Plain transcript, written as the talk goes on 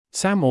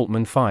Sam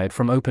Altman fired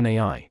from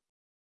OpenAI.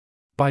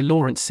 By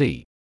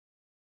LawrenceC.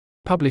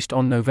 Published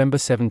on November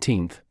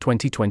 17,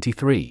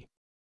 2023.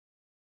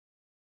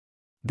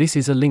 This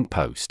is a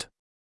Linkpost.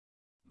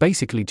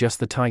 Basically just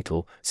the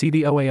title, see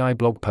the OAI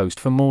blog post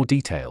for more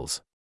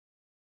details.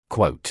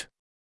 Quote: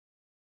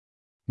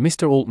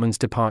 Mr. Altman's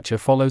departure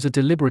follows a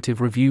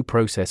deliberative review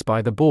process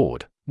by the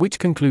board, which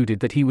concluded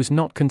that he was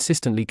not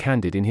consistently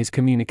candid in his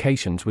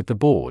communications with the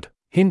board,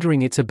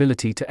 hindering its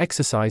ability to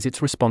exercise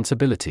its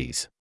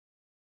responsibilities.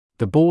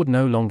 The board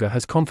no longer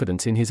has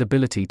confidence in his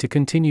ability to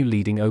continue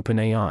leading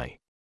OpenAI.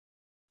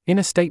 In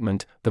a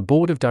statement, the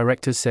board of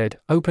directors said,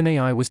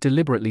 OpenAI was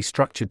deliberately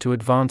structured to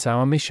advance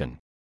our mission,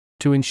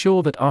 to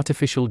ensure that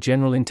artificial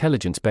general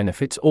intelligence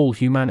benefits all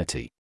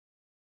humanity.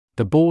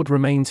 The board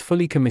remains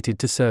fully committed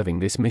to serving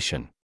this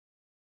mission.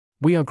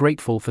 We are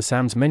grateful for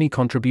Sam's many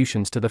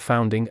contributions to the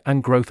founding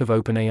and growth of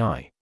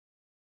OpenAI.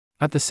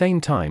 At the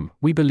same time,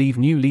 we believe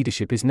new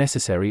leadership is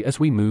necessary as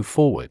we move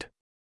forward.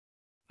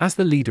 As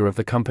the leader of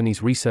the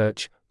company's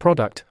research,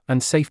 product,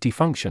 and safety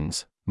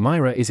functions,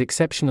 Myra is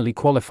exceptionally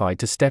qualified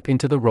to step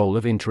into the role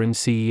of interim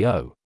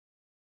CEO.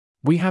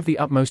 We have the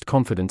utmost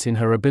confidence in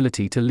her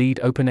ability to lead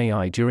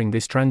OpenAI during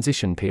this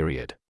transition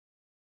period.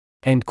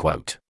 End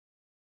quote.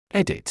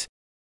 Edit.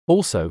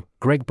 Also,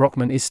 Greg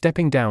Brockman is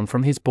stepping down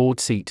from his board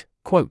seat,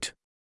 quote.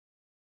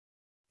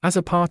 As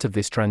a part of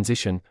this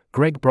transition,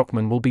 Greg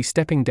Brockman will be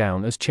stepping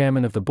down as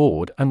chairman of the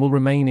board and will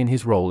remain in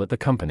his role at the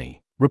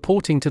company,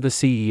 reporting to the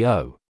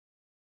CEO.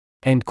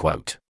 End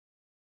quote.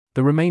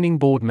 The remaining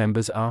board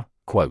members are,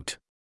 quote,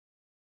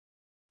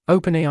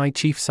 OpenAI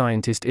Chief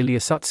Scientist Ilya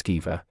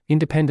Sutskever,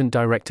 Independent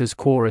Directors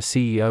Quora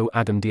CEO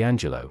Adam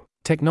D'Angelo,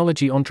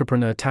 Technology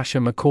Entrepreneur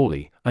Tasha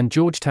McCauley, and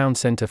Georgetown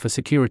Center for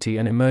Security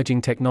and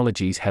Emerging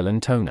Technologies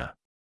Helen Toner.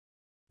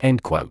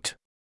 End quote.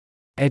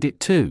 Edit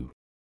 2.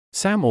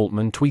 Sam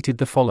Altman tweeted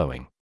the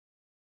following.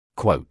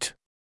 Quote: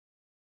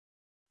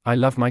 I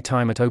love my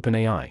time at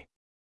OpenAI.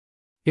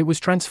 It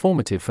was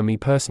transformative for me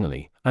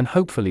personally, and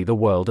hopefully the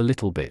world a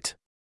little bit.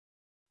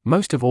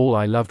 Most of all,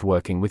 I loved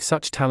working with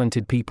such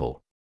talented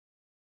people.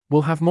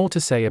 We'll have more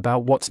to say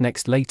about what's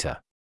next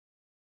later.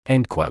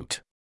 End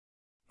quote.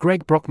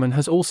 Greg Brockman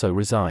has also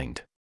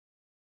resigned.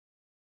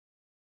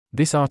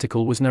 This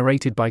article was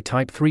narrated by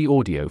Type 3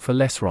 Audio for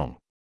Less Wrong.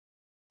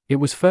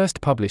 It was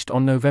first published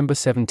on November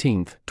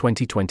 17,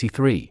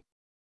 2023.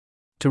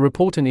 To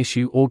report an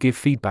issue or give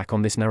feedback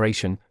on this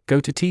narration, go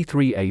to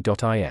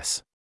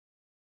t3a.is.